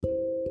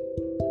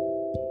Xin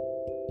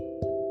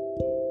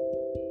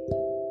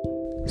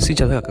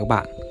chào tất cả các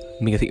bạn,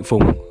 mình là Thịnh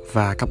Phùng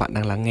và các bạn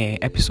đang lắng nghe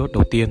episode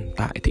đầu tiên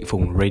tại Thịnh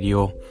Phùng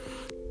Radio.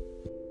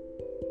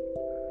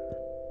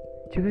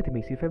 Trước hết thì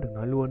mình xin phép được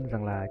nói luôn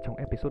rằng là trong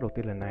episode đầu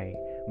tiên lần này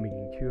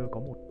mình chưa có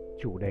một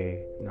chủ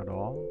đề nào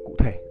đó cụ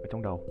thể ở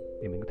trong đầu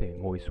để mình có thể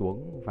ngồi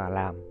xuống và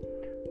làm.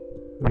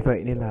 Vì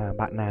vậy nên là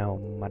bạn nào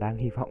mà đang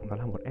hy vọng đó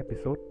là một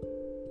episode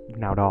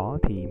nào đó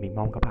thì mình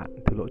mong các bạn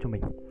thứ lỗi cho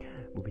mình.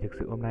 Bởi vì thực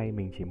sự hôm nay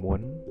mình chỉ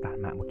muốn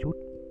tản mạn một chút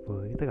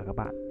với tất cả các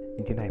bạn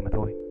như thế này mà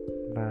thôi.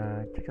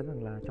 Và chắc chắn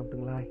rằng là trong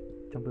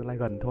tương lai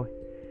gần thôi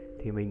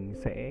thì mình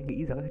sẽ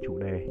nghĩ ra các chủ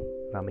đề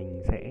và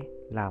mình sẽ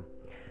làm.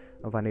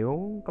 Và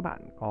nếu các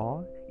bạn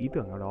có ý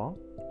tưởng nào đó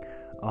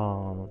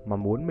mà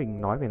muốn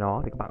mình nói về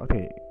nó thì các bạn có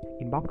thể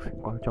inbox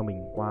cho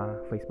mình qua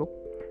Facebook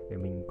để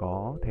mình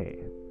có thể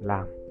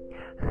làm.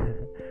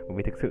 Bởi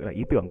vì thực sự là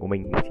ý tưởng của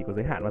mình chỉ có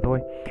giới hạn mà thôi.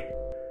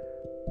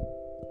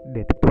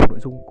 Để tiếp tục nội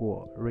dung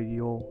của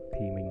radio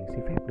thì mình xin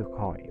phép được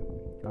hỏi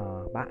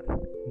bạn,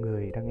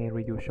 người đang nghe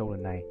radio show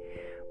lần này,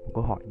 một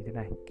câu hỏi như thế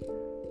này.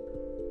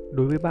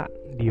 Đối với bạn,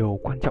 điều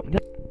quan trọng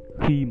nhất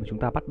khi mà chúng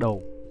ta bắt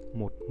đầu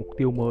một mục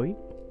tiêu mới,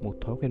 một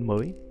thói quen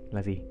mới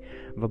là gì?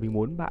 Và mình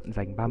muốn bạn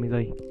dành ra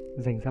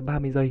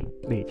 30 giây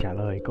để trả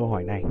lời câu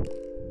hỏi này.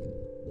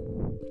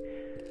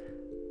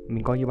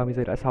 Mình coi như 30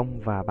 giây đã xong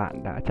và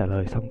bạn đã trả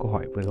lời xong câu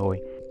hỏi vừa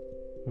rồi.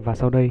 Và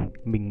sau đây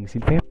mình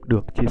xin phép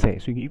được chia sẻ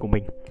suy nghĩ của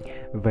mình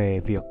về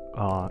việc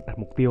đặt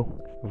mục tiêu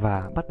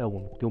và bắt đầu một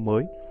mục tiêu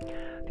mới.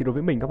 Thì đối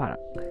với mình các bạn ạ,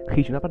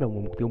 khi chúng ta bắt đầu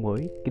một mục tiêu mới,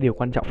 cái điều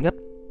quan trọng nhất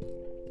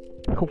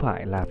không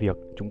phải là việc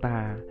chúng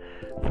ta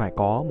phải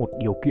có một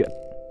điều kiện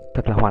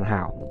thật là hoàn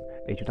hảo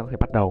để chúng ta có thể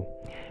bắt đầu.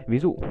 Ví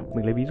dụ,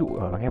 mình lấy ví dụ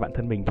ở ngay bản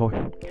thân mình thôi,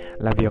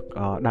 là việc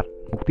đặt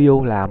mục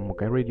tiêu làm một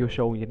cái radio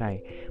show như thế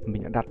này.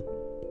 Mình đã đặt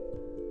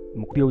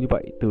mục tiêu như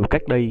vậy từ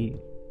cách đây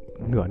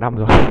nửa năm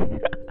rồi.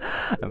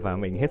 Và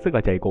mình hết sức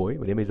là cháy cối,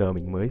 và đến bây giờ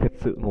mình mới thật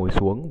sự ngồi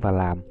xuống và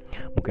làm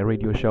một cái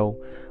radio show.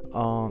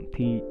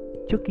 Thì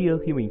trước kia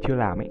khi mình chưa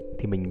làm ấy,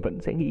 thì mình vẫn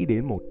sẽ nghĩ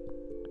đến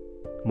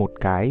một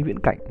cái viễn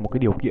cảnh, một cái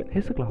điều kiện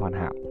hết sức là hoàn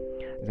hảo,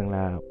 rằng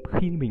là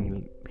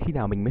khi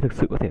nào mình mới thực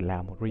sự có thể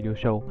làm một radio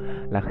show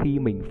là khi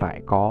mình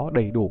phải có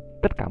đầy đủ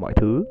tất cả mọi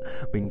thứ.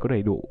 Mình có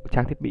đầy đủ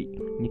trang thiết bị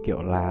như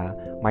kiểu là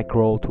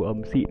micro thu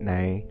âm xịn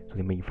này, rồi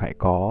thì mình phải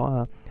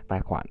có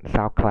tài khoản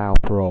SoundCloud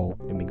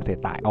Pro để mình có thể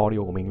tải audio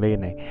của mình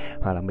lên này,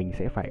 hoặc là mình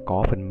sẽ phải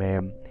có phần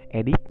mềm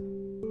edit.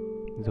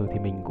 Rồi thì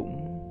mình cũng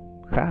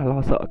khá là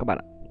lo sợ các bạn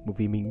ạ, bởi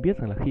vì mình biết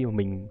rằng là khi mà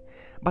mình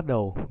bắt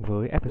đầu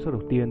với episode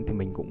đầu tiên thì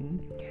mình cũng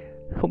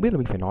không biết là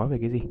mình phải nói về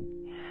cái gì.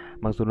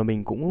 Mặc dù là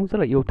mình cũng rất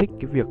là yêu thích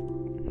cái việc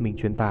mình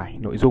truyền tải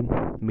nội dung,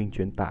 mình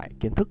truyền tải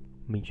kiến thức,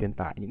 mình truyền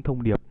tải những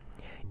thông điệp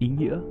ý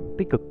nghĩa,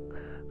 tích cực,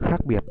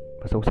 khác biệt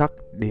và sâu sắc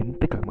đến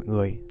tất cả mọi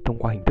người thông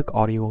qua hình thức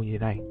audio như thế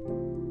này.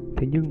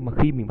 Thế nhưng mà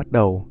khi mình bắt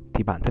đầu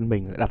thì bản thân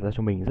mình đã đặt ra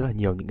cho mình rất là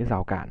nhiều những cái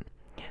rào cản.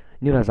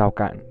 Như là rào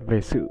cản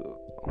về sự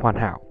hoàn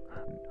hảo,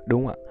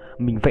 đúng không ạ?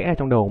 Mình vẽ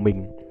trong đầu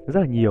mình rất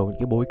là nhiều những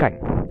cái bối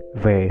cảnh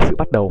về sự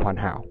bắt đầu hoàn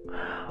hảo.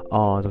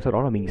 Rồi sau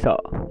đó là mình sợ,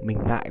 mình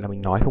ngại là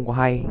mình nói không có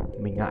hay,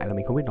 mình ngại là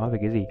mình không biết nói về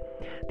cái gì.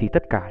 Thì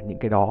tất cả những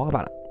cái đó các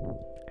bạn ạ,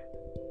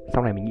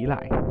 sau này mình nghĩ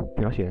lại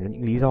thì nó chỉ là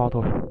những lý do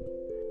thôi.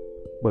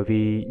 Bởi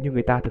vì như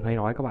người ta thường hay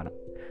nói các bạn ạ,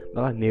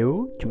 đó là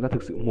nếu chúng ta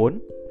thực sự muốn,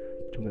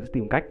 chúng ta sẽ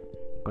tìm cách.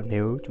 Còn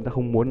nếu chúng ta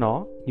không muốn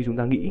nó như chúng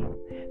ta nghĩ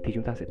thì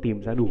chúng ta sẽ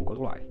tìm ra đủ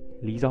các loại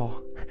lý do.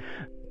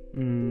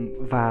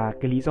 Và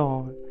cái lý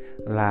do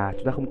là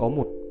chúng ta không có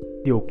một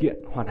điều kiện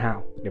hoàn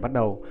hảo để bắt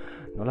đầu,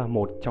 nó là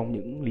một trong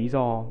những lý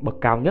do bậc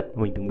cao nhất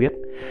mà mình từng biết.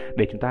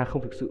 Để chúng ta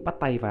không thực sự bắt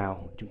tay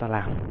vào chúng ta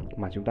làm,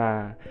 mà chúng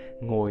ta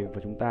ngồi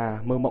và chúng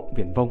ta mơ mộng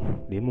viển vông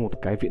đến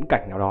một cái viễn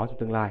cảnh nào đó trong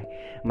tương lai,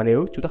 mà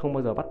nếu chúng ta không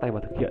bao giờ bắt tay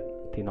vào thực hiện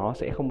thì nó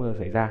sẽ không bao giờ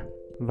xảy ra.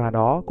 Và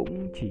đó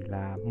cũng chỉ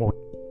là một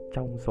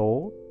trong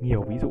số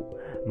nhiều ví dụ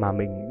mà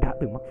mình đã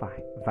từng mắc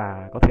phải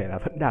và có thể là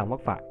vẫn đang mắc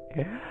phải.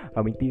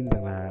 Và mình tin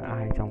rằng là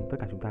ai trong tất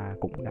cả chúng ta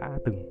cũng đã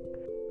từng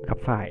gặp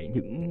phải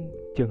những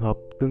trường hợp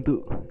tương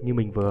tự như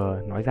mình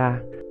vừa nói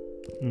ra.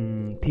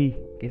 Thì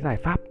cái giải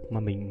pháp mà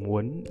mình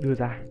muốn đưa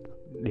ra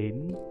đến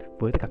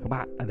với tất cả các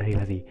bạn ở đây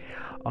là gì?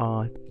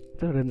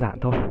 Rất là đơn giản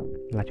thôi,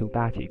 là chúng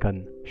ta chỉ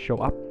cần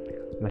show up,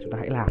 là chúng ta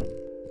hãy làm.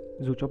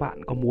 Dù cho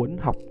bạn có muốn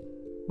học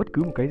bất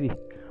cứ một cái gì,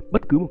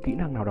 bất cứ một kỹ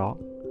năng nào đó,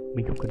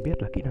 mình không cần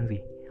biết là kỹ năng gì,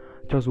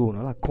 cho dù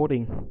nó là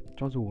coding,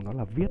 cho dù nó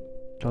là viết,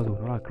 cho dù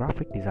nó là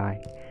graphic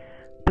design,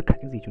 tất cả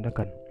những gì chúng ta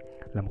cần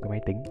là một cái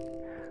máy tính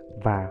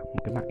và một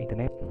cái mạng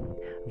internet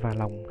và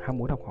lòng ham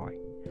muốn học hỏi.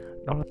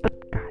 Đó là tất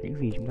cả những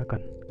gì chúng ta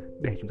cần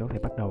để chúng ta có thể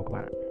bắt đầu các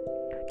bạn.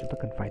 Chúng ta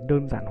cần phải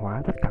đơn giản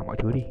hóa tất cả mọi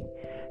thứ đi.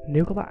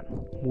 Nếu các bạn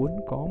muốn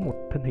có một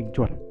thân hình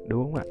chuẩn,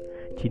 đúng không ạ?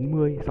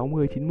 90,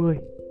 60, 90,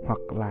 hoặc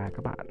là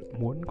các bạn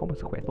muốn có một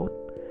sức khỏe tốt,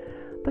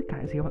 tất cả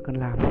những gì các bạn cần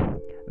làm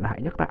là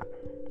hãy nhấc tạ,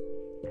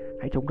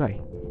 hãy chống đẩy,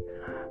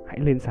 hãy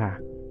lên xà,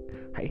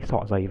 hãy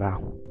xỏ giày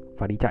vào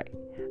và đi chạy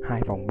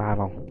 2 vòng, 3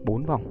 vòng,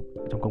 4 vòng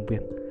trong công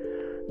viên.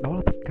 Đó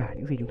là tất cả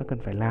những gì chúng ta cần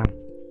phải làm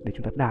để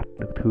chúng ta đạt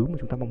được thứ mà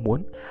chúng ta mong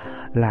muốn.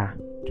 Là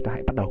chúng ta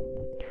hãy bắt đầu,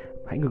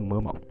 hãy ngừng mơ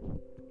mộng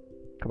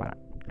các bạn ạ.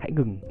 hãy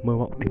ngừng mơ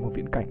mộng đến một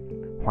viễn cảnh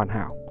hoàn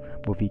hảo,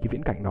 bởi vì cái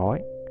viễn cảnh đó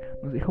ấy,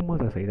 nó sẽ không bao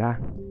giờ xảy ra.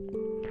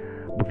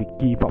 Bởi vì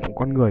kỳ vọng của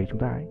con người chúng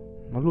ta ấy,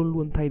 nó luôn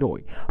luôn thay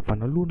đổi và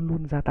nó luôn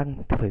luôn gia tăng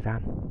theo thời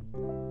gian.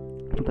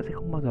 Chúng ta sẽ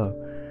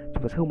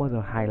không bao giờ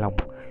hài lòng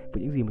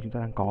với những gì mà chúng ta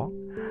đang có,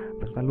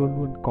 và chúng ta luôn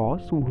luôn có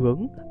xu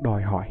hướng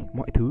đòi hỏi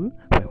mọi thứ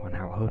phải hoàn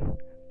hảo hơn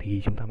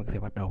thì chúng ta mới có thể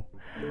bắt đầu.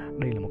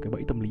 Đây là một cái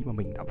bẫy tâm lý mà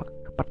mình đã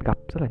bắt gặp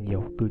rất là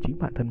nhiều từ chính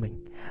bản thân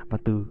mình và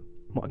từ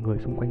mọi người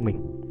xung quanh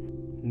mình.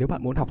 Nếu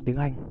bạn muốn học tiếng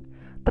Anh,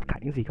 tất cả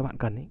những gì các bạn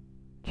cần ấy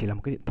chỉ là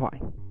một cái điện thoại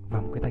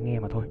và một cái tai nghe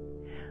mà thôi.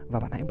 Và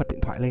bạn hãy bật điện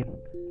thoại lên,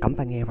 cắm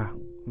tai nghe vào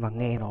và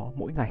nghe nó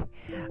mỗi ngày.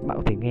 Bạn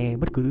có thể nghe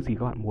bất cứ thứ gì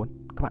các bạn muốn,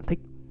 các bạn thích,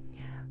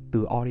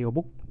 từ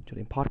audiobook cho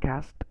đến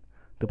podcast,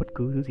 từ bất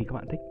cứ thứ gì các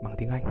bạn thích bằng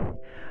tiếng Anh.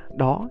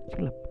 Đó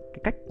chính là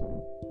cái cách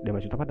để mà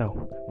chúng ta bắt đầu,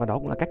 và đó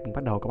cũng là cách mình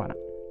bắt đầu các bạn ạ.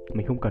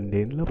 Mình không cần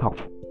đến lớp học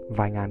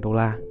vài ngàn đô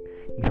la,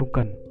 mình không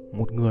cần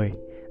một người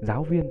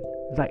giáo viên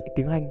dạy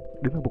tiếng Anh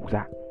đứng ở bục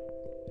giảng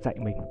dạy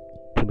mình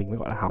thì mình mới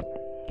gọi là học.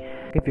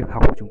 Cái việc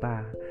học của chúng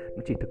ta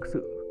nó chỉ thực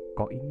sự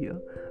có ý nghĩa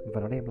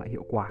và nó đem lại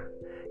hiệu quả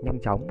nhanh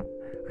chóng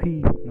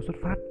khi nó xuất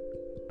phát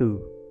từ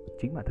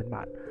chính bản thân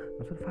bạn,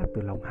 nó xuất phát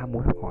từ lòng ham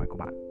muốn học hỏi của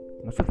bạn,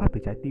 nó xuất phát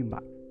từ trái tim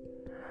bạn,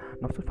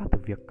 nó xuất phát từ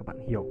việc các bạn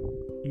hiểu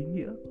ý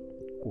nghĩa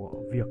của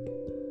việc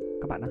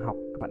các bạn đang học,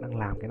 các bạn đang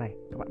làm cái này,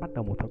 các bạn bắt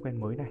đầu một thói quen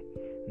mới này,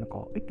 nó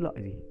có ích lợi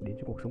gì đến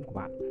cho cuộc sống của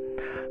bạn.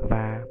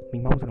 Và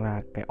mình mong rằng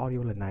là cái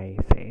audio lần này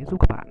sẽ giúp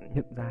các bạn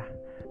nhận ra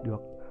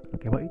được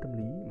cái bẫy tâm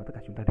lý mà tất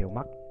cả chúng ta đều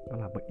mắc, đó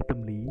là bẫy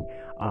tâm lý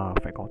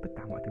phải có tất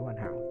cả mọi thứ hoàn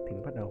hảo thì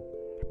mới bắt đầu.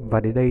 Và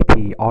đến đây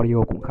thì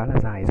audio cũng khá là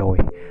dài rồi,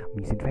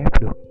 mình xin phép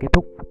được kết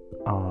thúc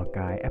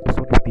cái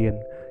episode đầu tiên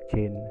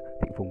trên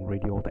Thịnh Phùng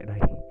Radio tại đây.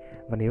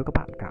 Và nếu các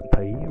bạn cảm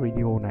thấy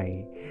radio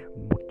này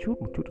một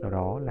chút nào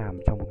đó làm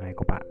cho một ngày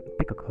của bạn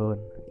tích cực hơn,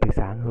 tươi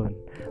sáng hơn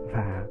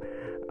và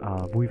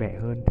vui vẻ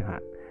hơn chẳng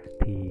hạn,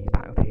 thì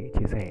bạn có thể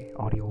chia sẻ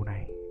audio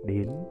này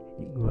đến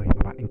những người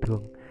mà bạn yêu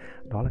thương.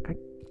 Đó là cách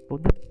tốt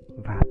nhất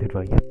và tuyệt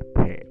vời nhất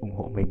để ủng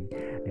hộ mình,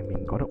 để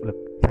mình có động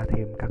lực ra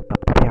thêm các tập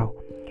tiếp theo.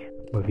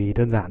 Bởi vì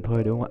đơn giản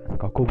thôi đúng không ạ?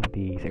 Có cung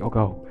thì sẽ có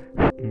cầu.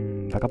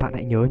 Và các bạn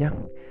hãy nhớ nhé,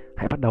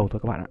 hãy bắt đầu thôi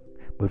các bạn ạ.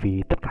 Bởi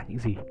vì tất cả những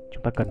gì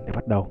chúng ta cần để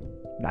bắt đầu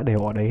đã đều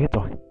ở đấy hết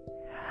rồi.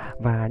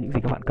 Và những gì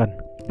các bạn cần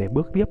để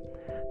bước tiếp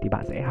thì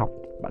bạn sẽ học,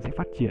 bạn sẽ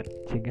phát triển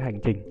trên cái hành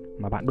trình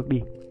mà bạn bước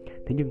đi.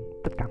 Thế nhưng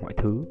tất cả mọi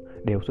thứ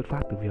đều xuất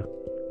phát từ việc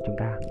chúng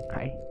ta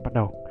hãy bắt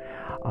đầu.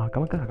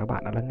 Cảm ơn tất cả các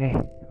bạn đã lắng nghe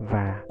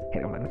và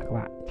hẹn gặp lại tất cả các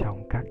bạn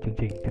trong các chương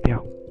trình tiếp theo.